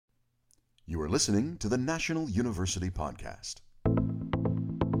You are listening to the National University Podcast.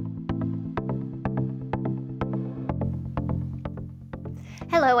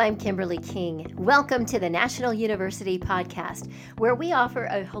 Hello, I'm Kimberly King. Welcome to the National University Podcast, where we offer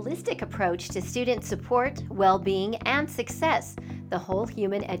a holistic approach to student support, well-being, and success, the whole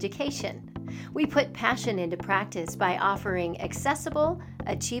human education. We put passion into practice by offering accessible,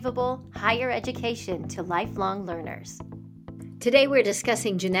 achievable, higher education to lifelong learners. Today we're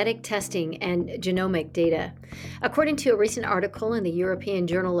discussing genetic testing and genomic data. According to a recent article in the European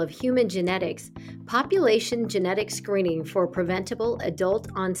Journal of Human Genetics, population genetic screening for preventable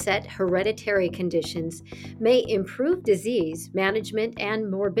adult-onset hereditary conditions may improve disease management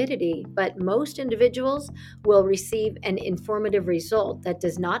and morbidity, but most individuals will receive an informative result that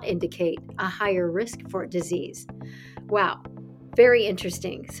does not indicate a higher risk for disease. Wow, very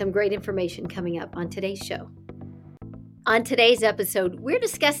interesting. Some great information coming up on today's show. On today's episode, we're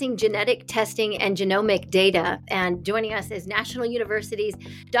discussing genetic testing and genomic data, and joining us is National University's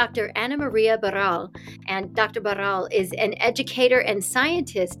Dr. Maria Barral. And Dr. Barral is an educator and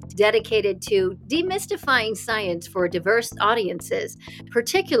scientist dedicated to demystifying science for diverse audiences,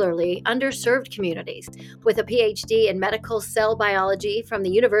 particularly underserved communities, with a PhD in medical cell biology from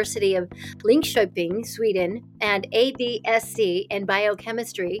the University of Linköping, Sweden, and ABSc in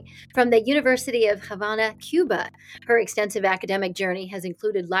biochemistry from the University of Havana, Cuba. Her extensive academic journey has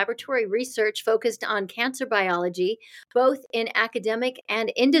included laboratory research focused on cancer biology, both in academic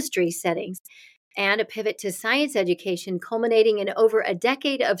and industry settings, and a pivot to science education culminating in over a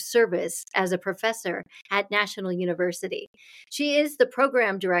decade of service as a professor at National University. She is the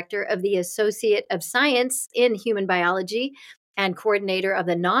program director of the Associate of Science in Human Biology and coordinator of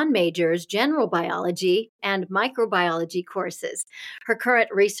the non-majors general biology and microbiology courses. Her current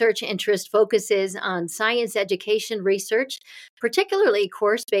research interest focuses on science education research, particularly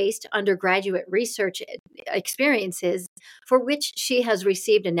course-based undergraduate research experiences, for which she has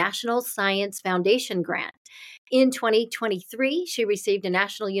received a National Science Foundation grant. In 2023, she received a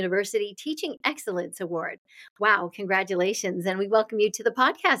National University Teaching Excellence Award. Wow, congratulations. And we welcome you to the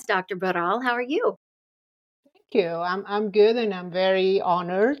podcast, Dr. Barral. How are you? Thank you. I'm good, and I'm very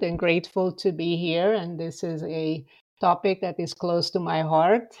honored and grateful to be here. And this is a topic that is close to my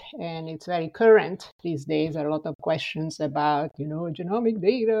heart, and it's very current these days. There are a lot of questions about, genomic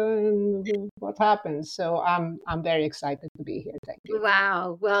data and what happens. So I'm very excited to be here. Thank you.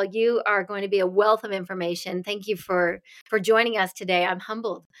 Wow. Well, you are going to be a wealth of information. Thank you for joining us today. I'm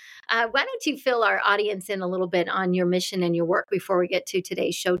humbled. Why don't you fill our audience in a little bit on your mission and your work before we get to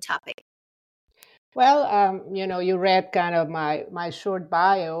today's show topic? Well, you read kind of my short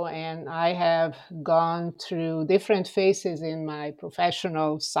bio, and I have gone through different phases in my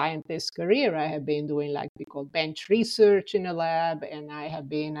professional scientist career. I have been doing like we call bench research in a lab, and I have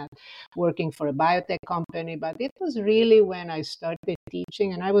been working for a biotech company. But it was really when I started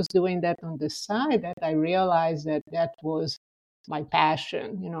teaching, and I was doing that on the side, that I realized that was my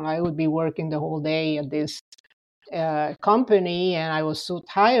passion. I would be working the whole day at this company, and I was so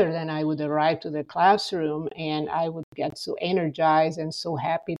tired, and I would arrive to the classroom and I would get so energized and so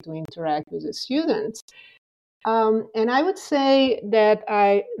happy to interact with the students. And I would say that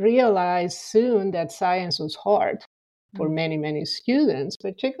I realized soon that science was hard for many, many students,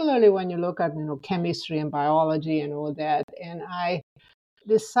 particularly when you look at chemistry and biology and all that. And I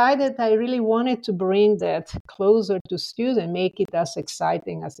decided I really wanted to bring that closer to students, make it as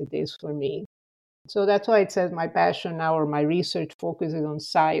exciting as it is for me. So that's why it says my passion now, or my research focuses on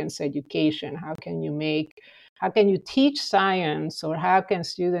science education. How can you teach science, or how can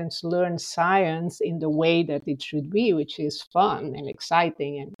students learn science in the way that it should be, which is fun and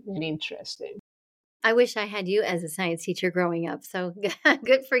exciting and interesting? I wish I had you as a science teacher growing up. So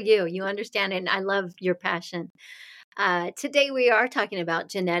good for you. You understand it. And I love your passion. Today, we are talking about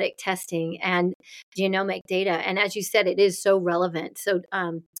genetic testing and genomic data. And as you said, it is so relevant. So,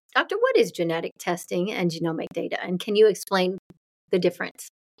 Doctor, what is genetic testing and genomic data? And can you explain the difference?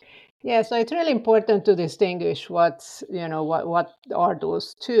 Yeah, so it's really important to distinguish what are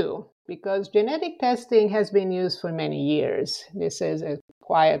those two, because genetic testing has been used for many years. This is a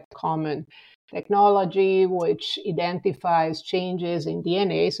quite common technology which identifies changes in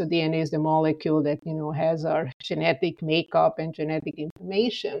DNA. So DNA is the molecule that has our genetic makeup and genetic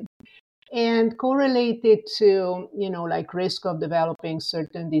information, and correlated to like risk of developing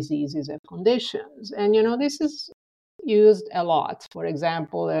certain diseases and conditions. And this is used a lot. For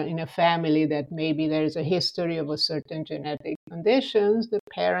example, in a family that maybe there's a history of a certain genetic conditions, the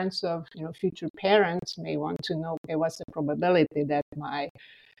parents of future parents may want to know, okay, what's the probability that my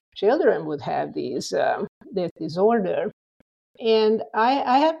children would have this disorder. And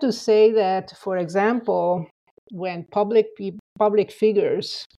I have to say that, for example, when public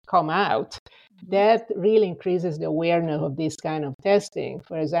figures come out, that really increases the awareness of this kind of testing.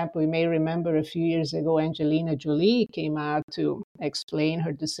 For example, you may remember a few years ago, Angelina Jolie came out to explain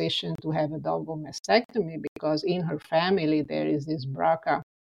her decision to have a double mastectomy because in her family there is this BRCA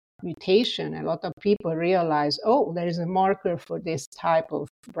mutation. A lot of people realize, oh, there is a marker for this type of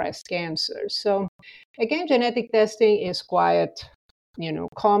breast cancer. So again, genetic testing is quite,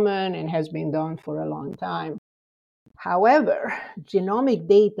 common and has been done for a long time. However, genomic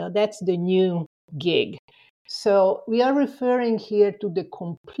data, that's the new gig. So we are referring here to the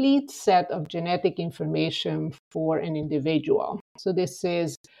complete set of genetic information for an individual. So this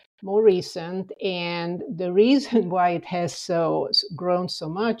is more recent, and the reason why it has grown so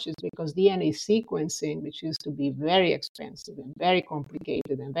much is because DNA sequencing, which used to be very expensive and very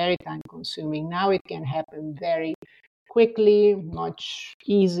complicated and very time consuming, now it can happen very quickly, much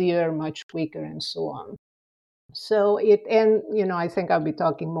easier, much quicker, and so on. So I think I'll be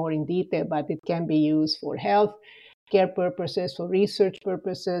talking more in detail, but it can be used for health care purposes, for research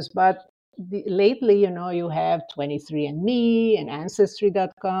purposes. But lately, you have 23andMe and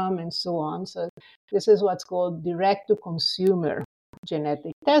Ancestry.com and so on. So this is what's called direct-to-consumer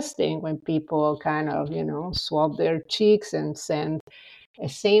genetic testing, when people kind of, swab their cheeks and send a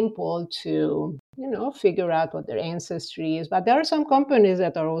sample to, figure out what their ancestry is. But there are some companies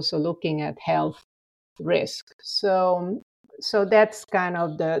that are also looking at health risk. So that's kind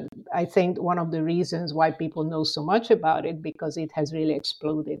of I think one of the reasons why people know so much about it, because it has really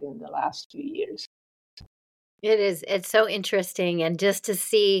exploded in the last few years. It is. It's so interesting. And just to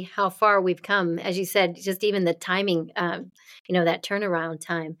see how far we've come, as you said, just even the timing, that turnaround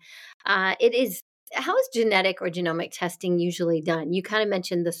time. It is. How is genetic or genomic testing usually done? You kind of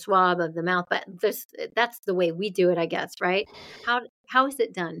mentioned the swab of the mouth, but that's the way we do it, I guess, right? How is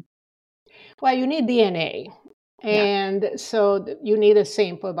it done? Well, you need DNA. Yeah. And so you need a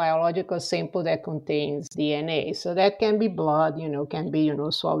biological sample that contains DNA. So that can be blood, can be,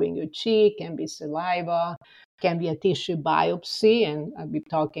 swallowing your cheek, can be saliva, can be a tissue biopsy. And I'll be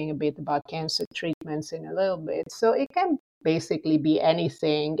talking a bit about cancer treatments in a little bit. So it can basically be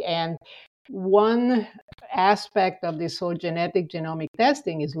anything. And one aspect of this whole genetic genomic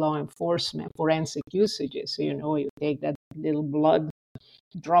testing is law enforcement, forensic usages. So, you take that little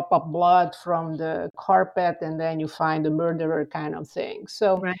drop of blood from the carpet and then you find the murderer kind of thing.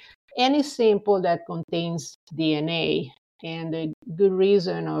 So Right. any sample that contains DNA, and the good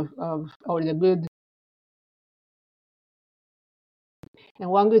reason or the good, and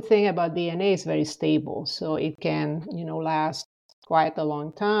one good thing about DNA is very stable. So it can, last quite a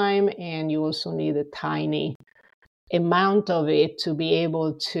long time, and you also need a tiny amount of it to be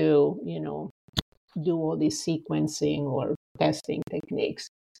able to, do all these sequencing or testing techniques.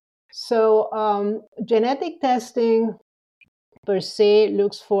 So genetic testing per se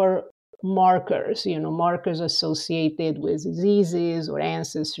looks for markers, markers associated with diseases or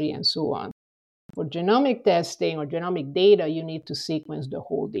ancestry and so on. For genomic testing or genomic data, you need to sequence the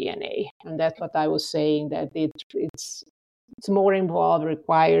whole DNA. And that's what I was saying, that it's more involved,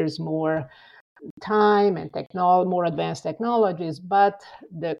 requires more time and more advanced technologies, but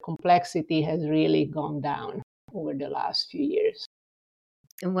the complexity has really gone down over the last few years.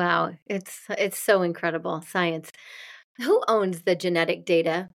 Wow, it's so incredible, science. Who owns the genetic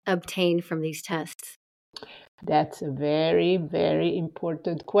data obtained from these tests? That's a very, very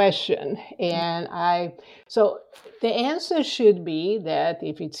important question. So the answer should be that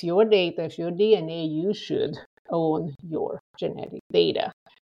if it's your data, if your DNA, you should own your genetic data.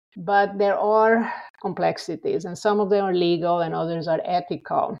 But there are complexities, and some of them are legal and others are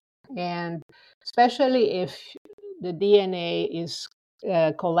ethical. And especially if the DNA is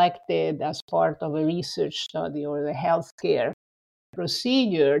collected as part of a research study or a healthcare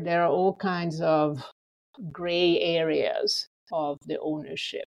procedure, there are all kinds of gray areas of the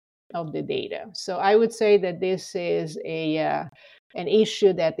ownership of the data. So I would say that this is an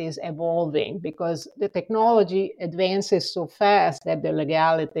issue that is evolving because the technology advances so fast that the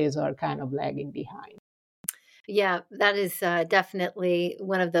legalities are kind of lagging behind. Yeah, that is definitely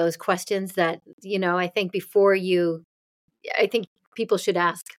one of those questions that, I think I think people should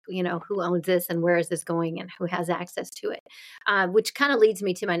ask, who owns this and where is this going and who has access to it? Which kind of leads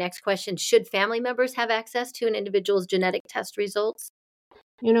me to my next question. Should family members have access to an individual's genetic test results?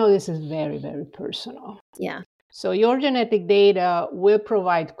 This is very, very personal. Yeah. So your genetic data will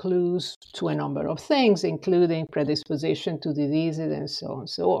provide clues to a number of things, including predisposition to diseases and so on and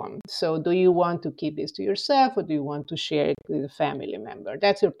so on. So do you want to keep this to yourself, or do you want to share it with a family member?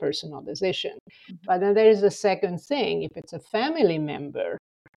 That's your personal decision. But then there is a second thing. If it's a family member,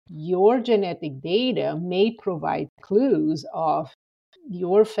 your genetic data may provide clues of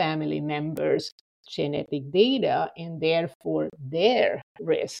your family members' genetic data and therefore their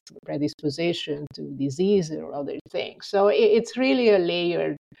risk, predisposition to disease or other things. So it's really a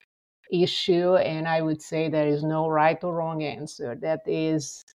layered issue, and I would say there is no right or wrong answer. That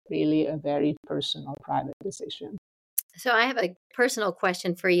is really a very personal, private decision. So I have a personal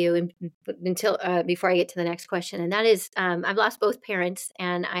question for you until before I get to the next question, and that is, I've lost both parents,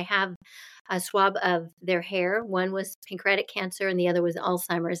 and I have a swab of their hair. One was pancreatic cancer, and the other was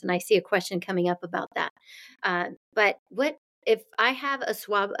Alzheimer's. And I see a question coming up about that. But what if I have a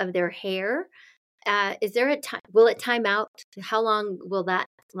swab of their hair? Is there a time? Will it time out? How long will that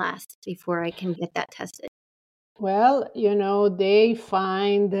last before I can get that tested? Well, they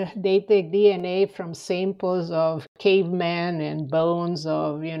take DNA from samples of cavemen and bones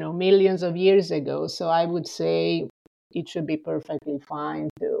of, millions of years ago. So I would say it should be perfectly fine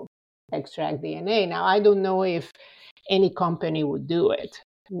to extract DNA. Now, I don't know if any company would do it.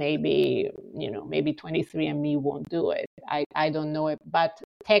 Maybe 23andMe won't do it. I don't know it, but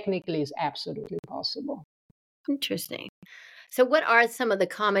technically it's absolutely possible. Interesting. So, what are some of the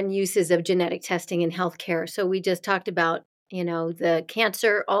common uses of genetic testing in healthcare? So, we just talked about, the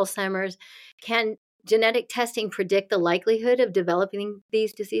cancer, Alzheimer's. Can genetic testing predict the likelihood of developing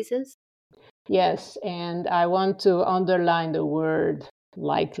these diseases? Yes, and I want to underline the word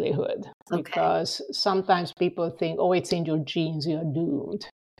likelihood, Okay. because sometimes people think, oh, it's in your genes, you're doomed.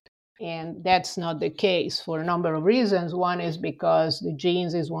 And that's not the case for a number of reasons. One is because the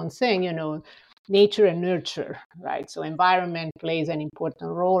genes is one thing, nature and nurture, right? So environment plays an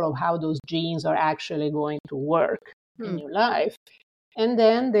important role of how those genes are actually going to work in your life. And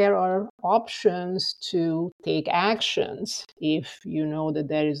then there are options to take actions if you know that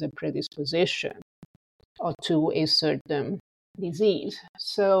there is a predisposition or to a certain disease.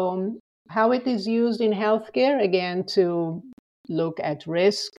 So how it is used in healthcare, again, to look at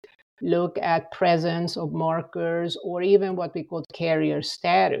risk, look at presence of markers, or even what we call carrier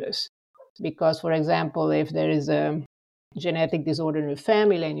status. Because, for example, if there is a genetic disorder in a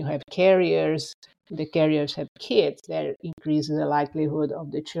family and you have carriers, the carriers have kids, that increases the likelihood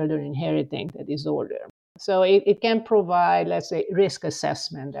of the children inheriting the disorder. So it can provide, let's say, risk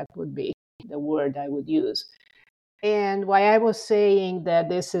assessment. That would be the word I would use. And why I was saying that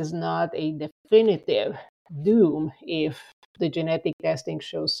this is not a definitive doom if the genetic testing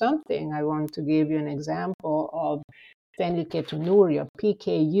shows something, I want to give you an example of phenylketonuria,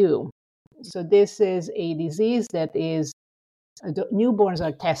 PKU. So this is a disease that is, the newborns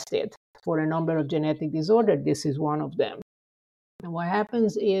are tested for a number of genetic disorders. This is one of them. And what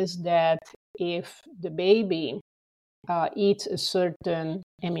happens is that if the baby eats a certain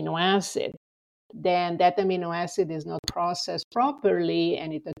amino acid, then that amino acid is not processed properly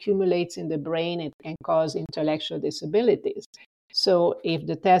and it accumulates in the brain. It can cause intellectual disabilities. So if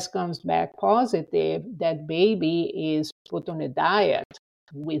the test comes back positive, that baby is put on a diet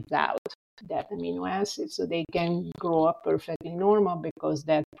without that amino acid, so they can grow up perfectly normal because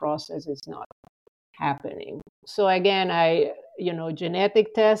that process is not happening. So again,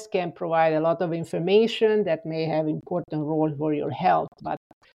 genetic tests can provide a lot of information that may have important role for your health, but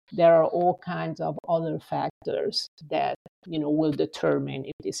there are all kinds of other factors that will determine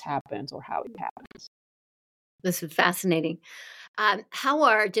if this happens or how it happens. This is fascinating. How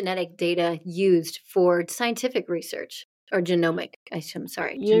are genetic data used for scientific research or genomic? I'm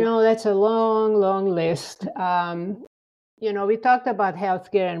sorry. That's a long, long list. We talked about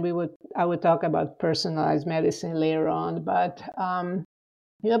healthcare, and I would talk about personalized medicine later on, but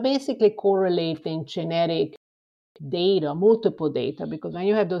you're basically correlating genetic data, multiple data, because when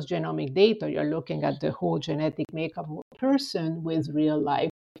you have those genomic data, you're looking at the whole genetic makeup of a person with real life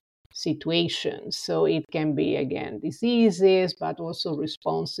situations. So it can be, again, diseases, but also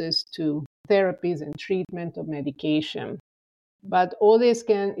responses to therapies and treatment of medication. But all this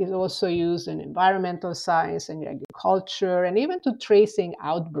is also used in environmental science and agriculture, and even to tracing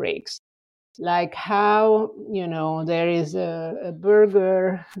outbreaks. Like how, there is a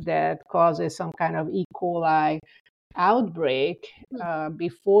burger that causes some kind of E. coli outbreak.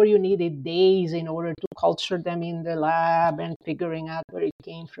 Before, you needed days in order to culture them in the lab and figuring out where it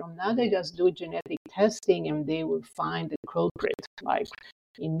came from. Now they just do genetic testing and they will find the culprit like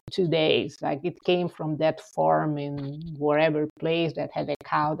in 2 days. Like it came from that farm in wherever place that had a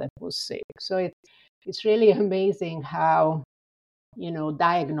cow that was sick. So it's really amazing how,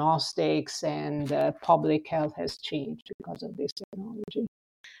 diagnostics and public health has changed because of this technology.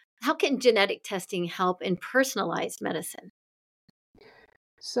 How can genetic testing help in personalized medicine?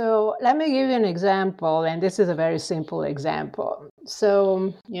 So let me give you an example, and this is a very simple example.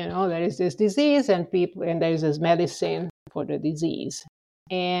 So, there is this disease and there is this medicine for the disease.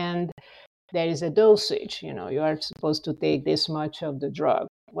 And there is a dosage, you are supposed to take this much of the drug.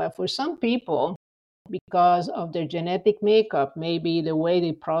 Well, for some people, because of their genetic makeup, maybe the way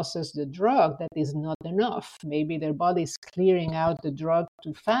they process the drug, that is not enough. Maybe their body is clearing out the drug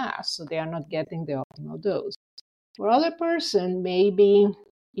too fast, so they are not getting the optimal dose. For other person, maybe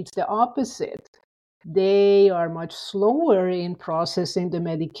it's the opposite. They are much slower in processing the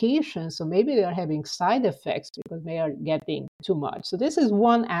medication, so maybe they are having side effects because they are getting too much. So this is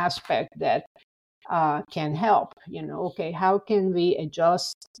one aspect that can help. Okay, how can we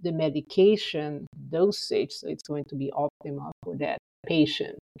adjust the medication dosage so it's going to be optimal for that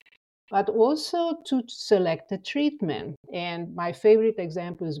patient? But also to select a treatment. And my favorite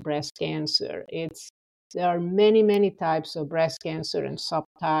example is breast cancer. There are many, many types of breast cancer and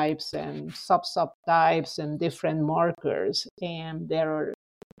subtypes and subtypes and different markers. And there are a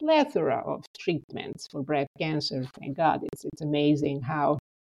plethora of treatments for breast cancer. Thank God, it's amazing how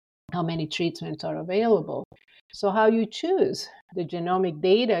many treatments are available. So how you choose? The genomic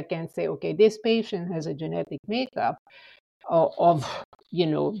data can say, okay, this patient has a genetic makeup of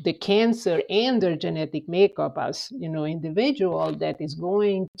the cancer and their genetic makeup as individual that is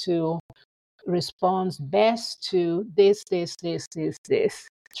going to respond best to this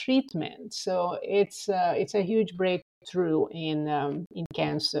treatment. So it's a huge breakthrough in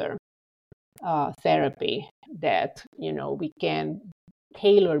cancer therapy that we can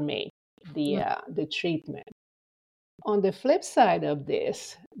tailor make the treatment. On the flip side of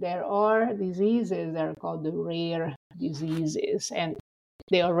this, there are diseases that are called the rare diseases, and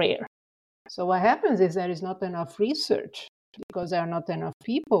they are rare. So what happens is there is not enough research because there are not enough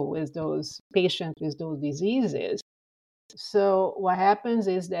people with those patients with those diseases. So what happens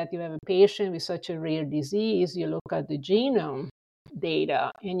is that you have a patient with such a rare disease, you look at the genome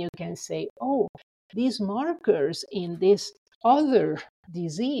data and you can say, oh, these markers in this other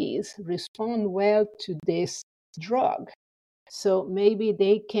disease respond well to this drug. So maybe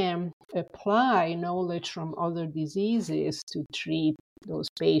they can apply knowledge from other diseases to treat those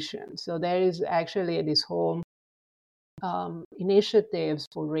patients. So there is actually this whole initiatives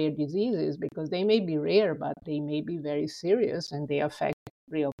for rare diseases because they may be rare, but they may be very serious and they affect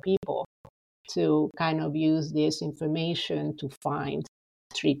real people, to kind of use this information to find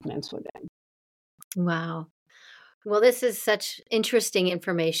treatments for them. Wow. Well, this is such interesting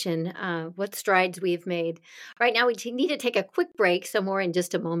information. What strides we've made. Right now, we need to take a quick break. So more in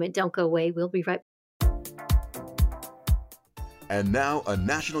just a moment. Don't go away. We'll be right. And now a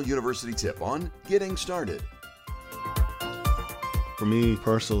National University tip on getting started. For me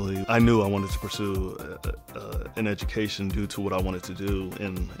personally, I knew I wanted to pursue an education due to what I wanted to do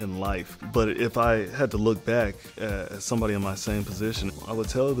in life. But if I had to look back at somebody in my same position, I would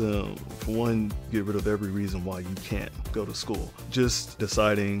tell them, for one, get rid of every reason why you can't go to school. Just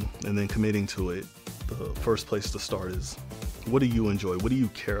deciding and then committing to it. The first place to start is, what do you enjoy? What do you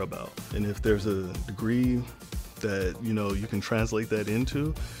care about? And if there's a degree that you can translate that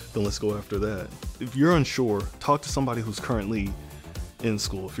into, then let's go after that. If you're unsure, talk to somebody who's currently in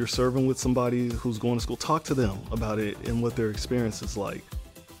school. If you're serving with somebody who's going to school, talk to them about it and what their experience is like.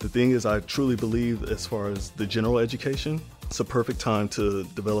 The thing is, I truly believe, as far as the general education, it's a perfect time to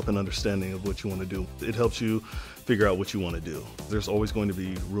develop an understanding of what you want to do. It helps you figure out what you want to do. There's always going to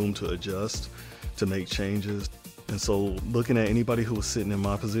be room to adjust, to make changes. And so looking at anybody who was sitting in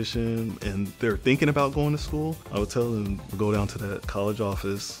my position and they're thinking about going to school, I would tell them, go down to that college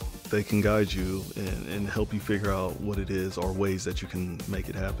office. They can guide you and help you figure out what it is or ways that you can make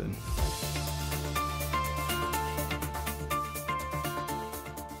it happen.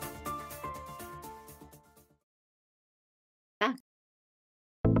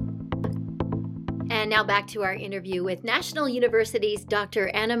 And now back to our interview with National University's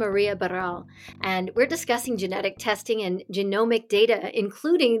Dr. Maria Barral. And we're discussing genetic testing and genomic data,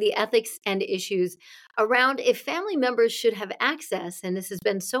 including the ethics and issues around if family members should have access. And this has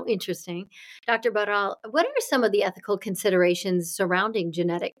been so interesting. Dr. Barral, what are some of the ethical considerations surrounding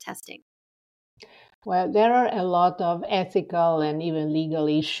genetic testing? Well, there are a lot of ethical and even legal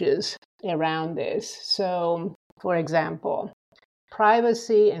issues around this. So, for example,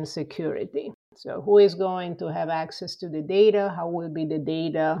 privacy and security. So who is going to have access to the data? How will the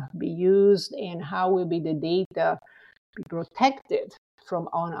data be used? And how will the data be protected from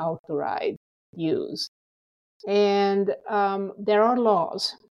unauthorized use. And there are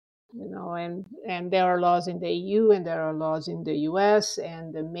laws, and there are laws in the EU and there are laws in the US,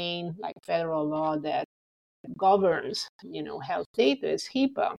 and the main federal law that governs, health data is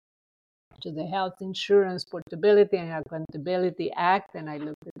HIPAA, to the Health Insurance Portability and Accountability Act, and I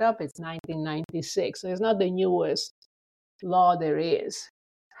looked it up, it's 1996. So it's not the newest law there is.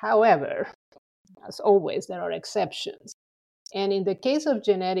 However, as always, there are exceptions. And in the case of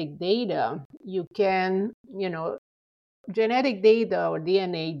genetic data, you can, genetic data or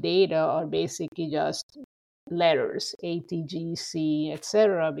DNA data are basically just letters, A, T, G, C,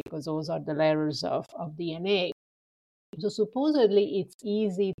 etc., because those are the letters of DNA. So supposedly it's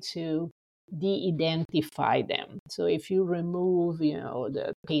easy to de-identify them. So if you remove,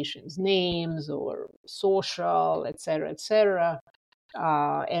 the patient's names or social, etc.,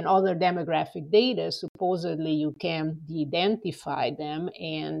 and other demographic data, supposedly you can de-identify them,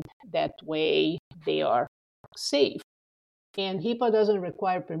 and that way they are safe. And HIPAA doesn't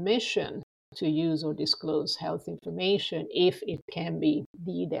require permission to use or disclose health information if it can be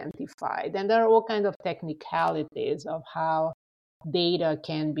de-identified. And there are all kinds of technicalities of how data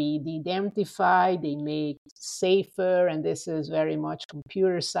can be de-identified. They make safer, and this is very much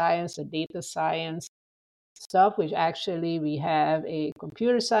computer science and data science stuff, which actually we have a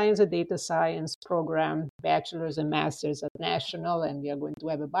computer science and data science program, bachelor's and master's at National, and we are going to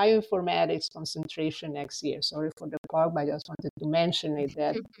have a bioinformatics concentration next year. Sorry for the plug, but I just wanted to mention it,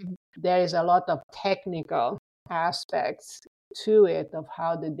 that there is a lot of technical aspects to it of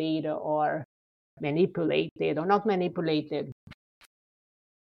how the data are manipulated or not manipulated.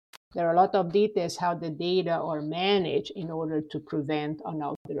 There are a lot of details how the data are managed in order to prevent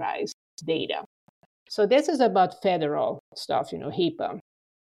unauthorized data. So this is about federal stuff, HIPAA.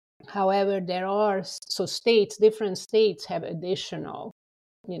 However, there are, different states have additional,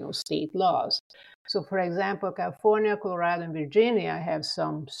 state laws. So for example, California, Colorado, and Virginia have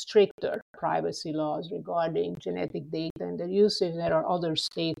some stricter privacy laws regarding genetic data and their usage. There are other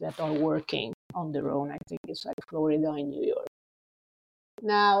states that are working on their own. I think it's like Florida and New York.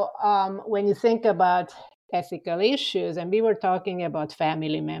 Now, when you think about ethical issues, and we were talking about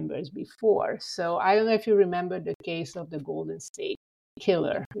family members before. So I don't know if you remember the case of the Golden State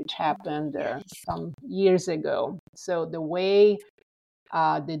Killer, which happened some years ago. So the way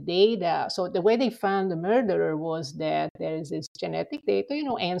the way they found the murderer was that there is this genetic data,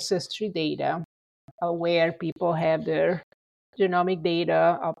 ancestry data, where people have their genomic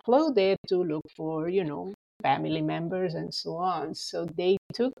data uploaded to look for, family members and so on. So they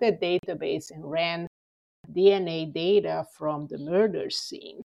took the database and ran DNA data from the murder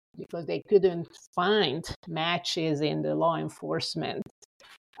scene because they couldn't find matches in the law enforcement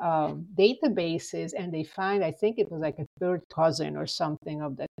databases, and they find, I think it was like a third cousin or something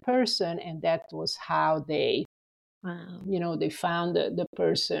of that person, and that was how they, they found the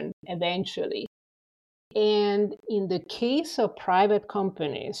person eventually. And in the case of private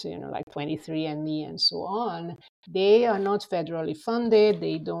companies, like 23andMe and so on, they are not federally funded.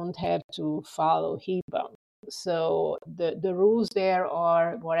 They don't have to follow HIPAA. So the rules there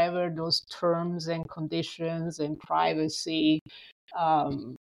are whatever those terms and conditions and privacy,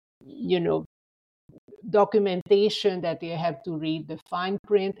 documentation that you have to read the fine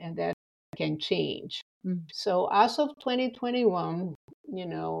print, and that can change. So as of 2021,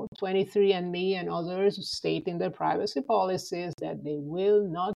 23andMe and others state in their privacy policies that they will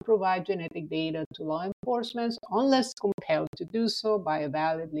not provide genetic data to law enforcement unless compelled to do so by a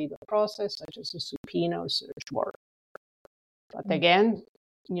valid legal process, such as a subpoena or search warrant. But again,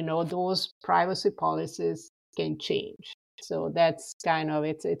 those privacy policies can change. So that's kind of,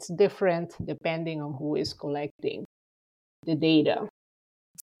 it's different depending on who is collecting the data.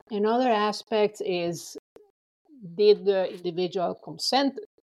 Another aspect is, did the individual consent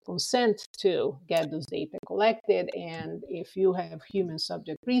to get those data collected? And if you have human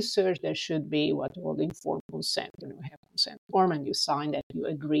subject research, there should be what we call informed consent. You have consent form, and you sign that you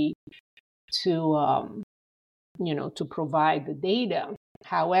agree to, to provide the data.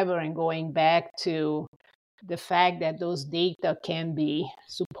 However, and going back to the fact that those data can be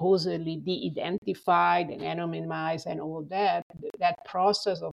supposedly de-identified and anonymized and all that, that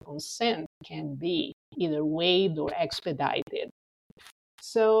process of consent can be either waived or expedited.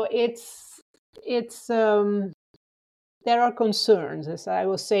 So there are concerns. As I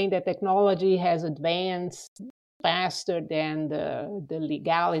was saying, that technology has advanced faster than the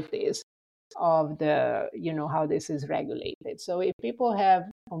legalities of the, how this is regulated. So if people have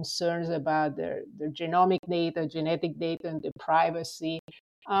concerns about their genomic data, genetic data, and the privacy,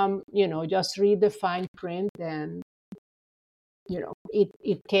 just read the fine print and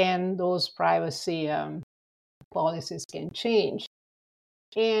those privacy policies can change.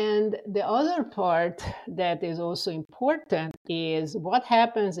 And the other part that is also important is what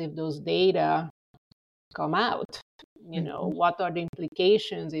happens if those data come out. What are the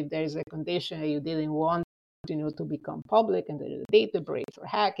implications if there's a condition that you didn't want to become public, and there's a data breach or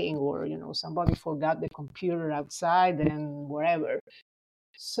hacking, or somebody forgot the computer outside and wherever.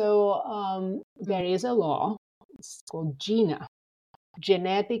 So there is a law. It's called GINA,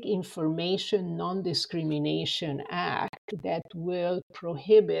 Genetic Information Non-Discrimination Act, that will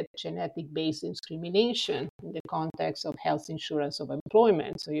prohibit genetic-based discrimination in the context of health insurance of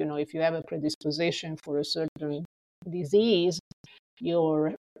employment. So, if you have a predisposition for a certain disease,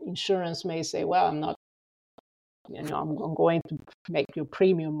 your insurance may say, well, I'm going to make your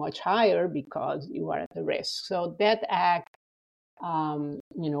premium much higher because you are at the risk. So that act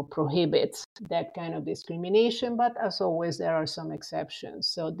prohibits that kind of discrimination, but as always, there are some exceptions.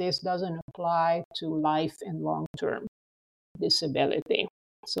 So this doesn't apply to life and long-term disability.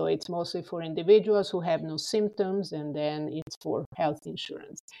 So it's mostly for individuals who have no symptoms, and then it's for health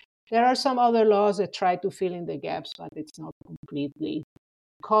insurance. There are some other laws that try to fill in the gaps, but it's not completely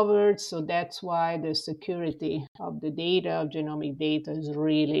covered. So that's why the security of the data, of genomic data, is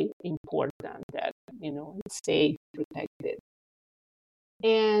really important, that it stay protected.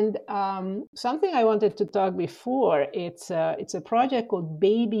 And something I wanted to talk before, it's a project called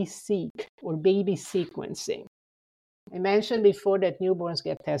Baby-Seq, or baby sequencing. I mentioned before that newborns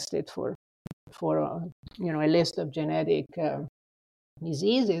get tested for a list of genetic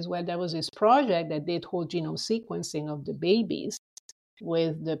diseases. Well, there was this project that did whole genome sequencing of the babies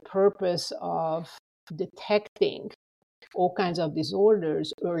with the purpose of detecting all kinds of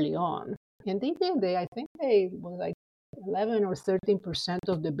disorders early on. And I think they was like 11 or 13%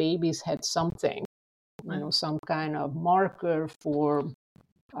 of the babies had something, some kind of marker for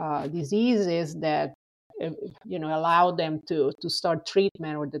diseases that, allow them to start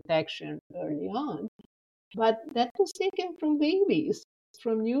treatment or detection early on. But that was taken from babies,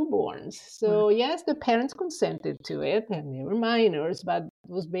 from newborns. So yes, the parents consented to it, and they were minors, but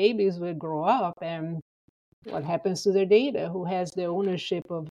those babies will grow up, and what happens to their data? Who has the ownership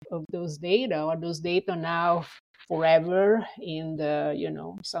of those data? Are those data now forever in the,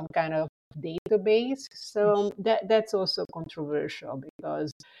 some kind of database? So that's also controversial,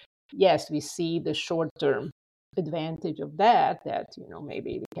 because yes, we see the short-term advantage of that,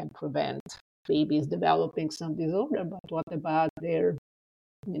 maybe we can prevent babies developing some disorder, but what about their,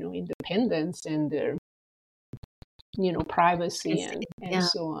 independence and their, privacy and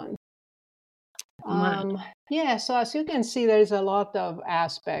so on? So as you can see, there's a lot of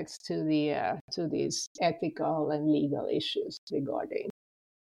aspects to these ethical and legal issues regarding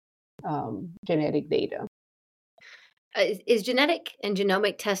genetic data. Is genetic and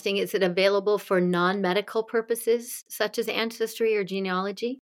genomic testing, is it available for non-medical purposes, such as ancestry or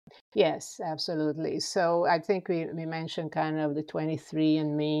genealogy? Yes, absolutely. So I think we mentioned kind of the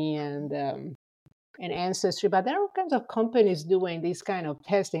 23andMe and Ancestry, but there are all kinds of companies doing this kind of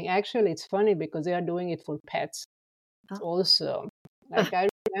testing. Actually, it's funny because they are doing it for pets also. Like I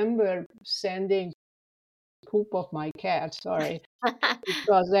remember sending poop of my cat,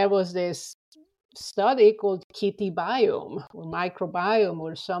 because there was this study called kitty biome or microbiome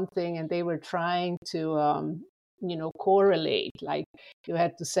or something, and they were trying to correlate. Like you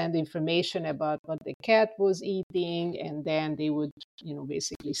had to send information about what the cat was eating, and then they would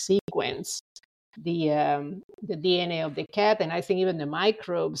basically sequence the DNA of the cat, and I think even the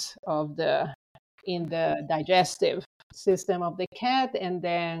microbes in the digestive system of the cat, and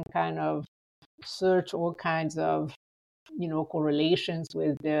then kind of search all kinds of correlations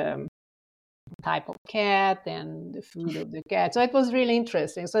with the type of cat and the food of the cat. So it was really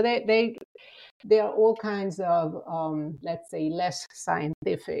interesting. So there are all kinds of let's say less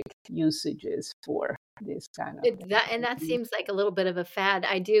scientific usages for this kind of that seems like a little bit of a fad.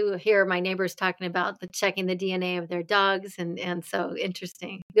 I do hear my neighbors talking about checking the DNA of their dogs, and so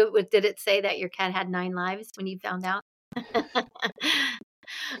interesting. Did it say that your cat had 9 lives when you found out?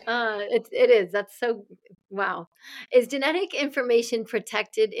 It is. That's so wow. Is genetic information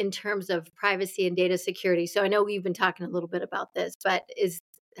protected in terms of privacy and data security? So I know we've been talking a little bit about this, but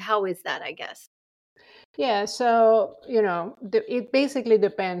how is that, I guess? Yeah, so it basically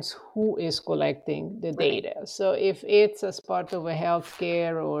depends who is collecting the data. So if it's as part of a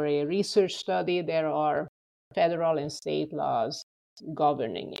healthcare or a research study, there are federal and state laws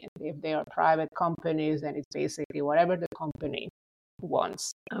governing it. If they are private companies, then it's basically whatever the company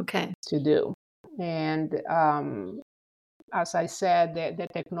wants to do. And as I said, the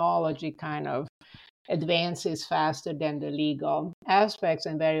technology kind of advances faster than the legal aspects.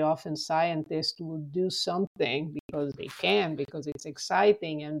 And very often scientists will do something because they can, because it's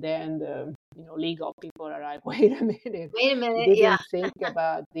exciting. And then the legal people are like, wait a minute, Wait a we minute. Yeah. didn't think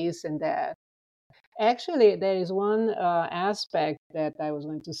about this and that. Actually, there is one aspect that I was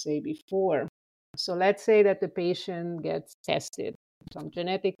going to say before. So let's say that the patient gets tested, some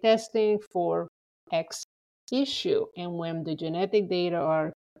genetic testing for X issue. And when the genetic data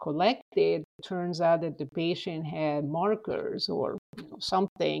are collected, turns out that the patient had markers or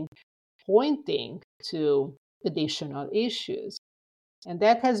something pointing to additional issues. And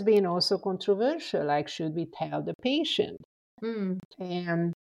that has been also controversial. Like, should we tell the patient? Mm.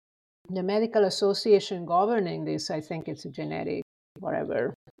 And the medical association governing this, I think it's a genetic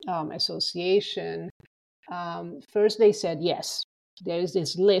whatever association, first they said, yes, there is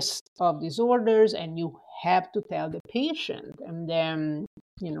this list of disorders and you have to tell the patient. And then,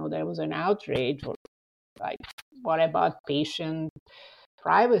 there was an outrage, or like, what about patient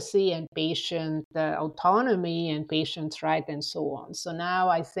privacy and patient autonomy and patient's right and so on. So now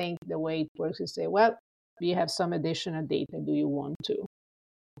I think the way it works is say, well, we have some additional data. Do you want to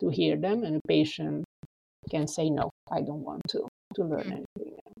hear them? And a patient can say, no, I don't want to learn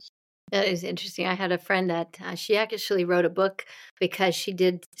anything else. That is interesting. I had a friend that she actually wrote a book because she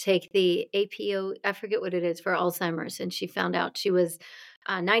did take the APO, I forget what it is, for Alzheimer's, and she found out she was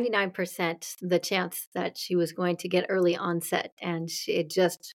 99% the chance that she was going to get early onset, and it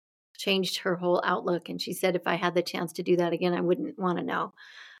just changed her whole outlook. And she said, if I had the chance to do that again, I wouldn't want to know.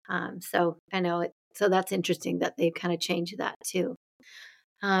 So I know it. So that's interesting that they've kind of changed that too.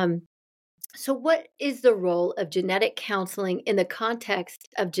 So what is the role of genetic counseling in the context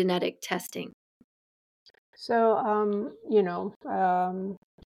of genetic testing? So,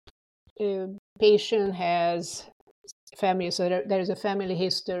 a patient has family, so there is a family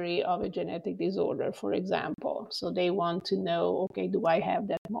history of a genetic disorder, for example. So they want to know, okay, do I have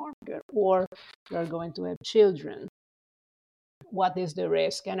that marker? Or you're going to have children. What is the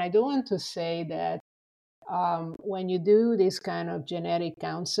risk? And I don't want to say that when you do this kind of genetic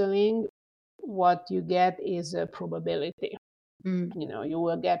counseling, what you get is a probability. You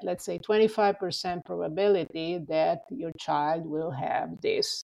will get, let's say, 25% probability that your child will have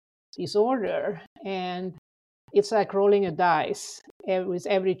this disorder. And it's like rolling a dice. With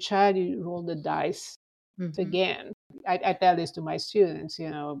every child, you roll the dice again. I tell this to my students,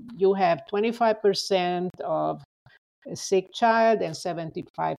 you have 25% of a sick child and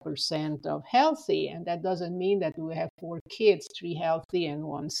 75% of healthy. And that doesn't mean that we have 4 kids, 3 healthy and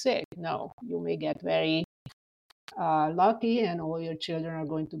 1 sick. No, you may get very lucky and all your children are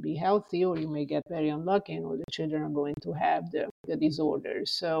going to be healthy, or you may get very unlucky and all the children are going to have the disorder.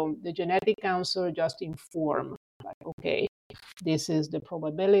 So the genetic counselor just inform, like, okay, this is the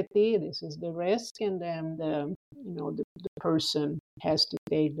probability, this is the risk, and then the person has to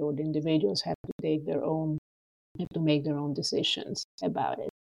take, or the individuals have to make their own decisions about it.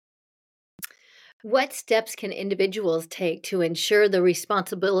 What steps can individuals take to ensure the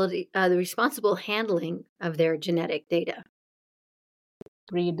responsible handling of their genetic data?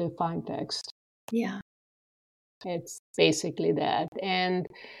 Read the fine text. Yeah. It's basically that. And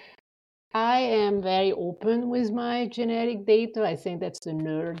I am very open with my genetic data. I think that's the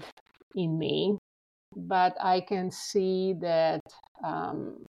nerd in me. But I can see that,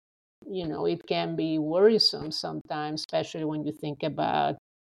 it can be worrisome sometimes, especially when you think about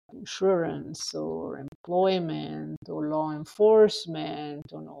insurance or employment or law enforcement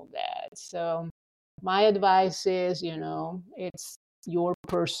and all that. So my advice is, it's your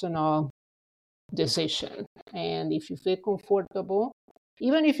personal decision. And if you feel comfortable,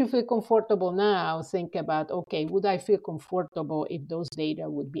 even if you feel comfortable now, think about, okay, would I feel comfortable if those data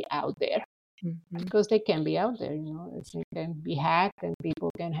would be out there? Because they can be out there, it can be hacked and people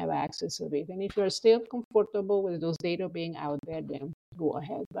can have access to it. And if you're still comfortable with those data being out there, then go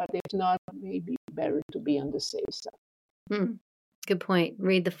ahead. But if not, maybe better to be on the safe side. Good point.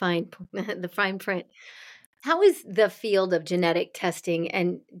 Read the fine print. How is the field of genetic testing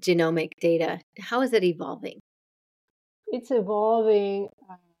and genomic data, how is it evolving? It's evolving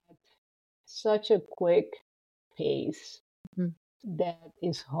at such a quick pace that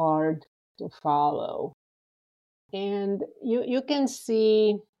is hard to follow. And you can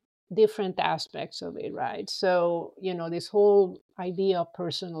see different aspects of it, right? So, this whole idea of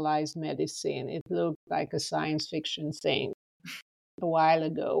personalized medicine, it looked like a science fiction thing a while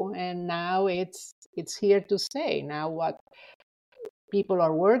ago. And now it's here to stay. Now what people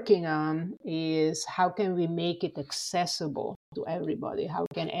are working on is how can we make it accessible to everybody? How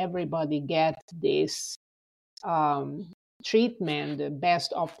can everybody get this treatment, the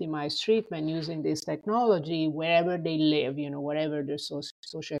best optimized treatment using this technology wherever they live, whatever their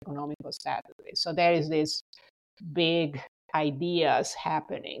socioeconomic status is. So there is this big ideas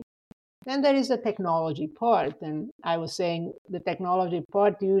happening. Then there is the technology part. And I was saying the technology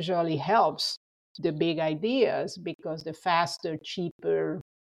part usually helps the big ideas because the faster, cheaper,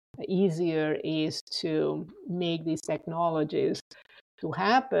 easier is to make these technologies to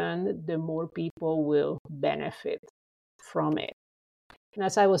happen, the more people will benefit from it. And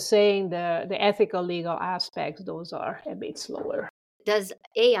as I was saying, the ethical, legal aspects, those are a bit slower. Does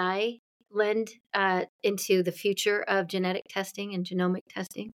AI lend into the future of genetic testing and genomic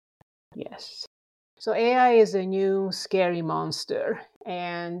testing? Yes. So AI is a new scary monster.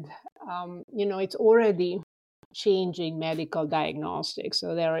 And, it's already changing medical diagnostics.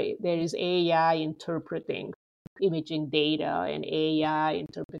 So there is AI interpreting imaging data and AI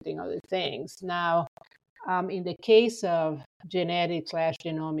interpreting other things. Now, in the case of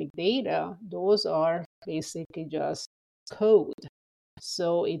genetic/genomic data, those are basically just code.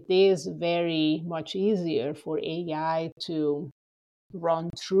 So it is very much easier for AI to run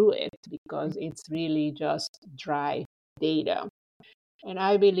through it because it's really just dry data. And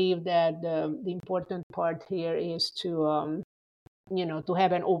I believe that the important part here is to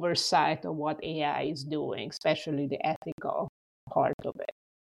have an oversight of what AI is doing, especially the ethical part of it.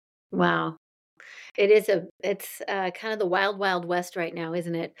 Wow. It's kind of the wild, wild west right now,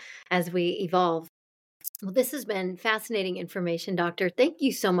 isn't it, as we evolve? Well, this has been fascinating information, Doctor. Thank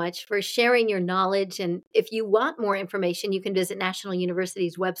you so much for sharing your knowledge. And if you want more information, you can visit National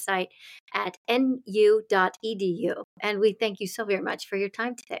University's website at nu.edu. And we thank you so very much for your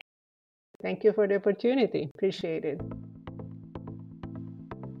time today. Thank you for the opportunity. Appreciate it.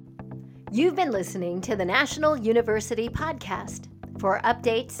 You've been listening to the National University Podcast. For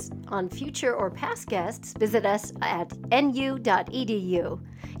updates on future or past guests, visit us at nu.edu.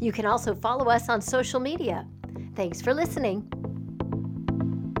 You can also follow us on social media. Thanks for listening.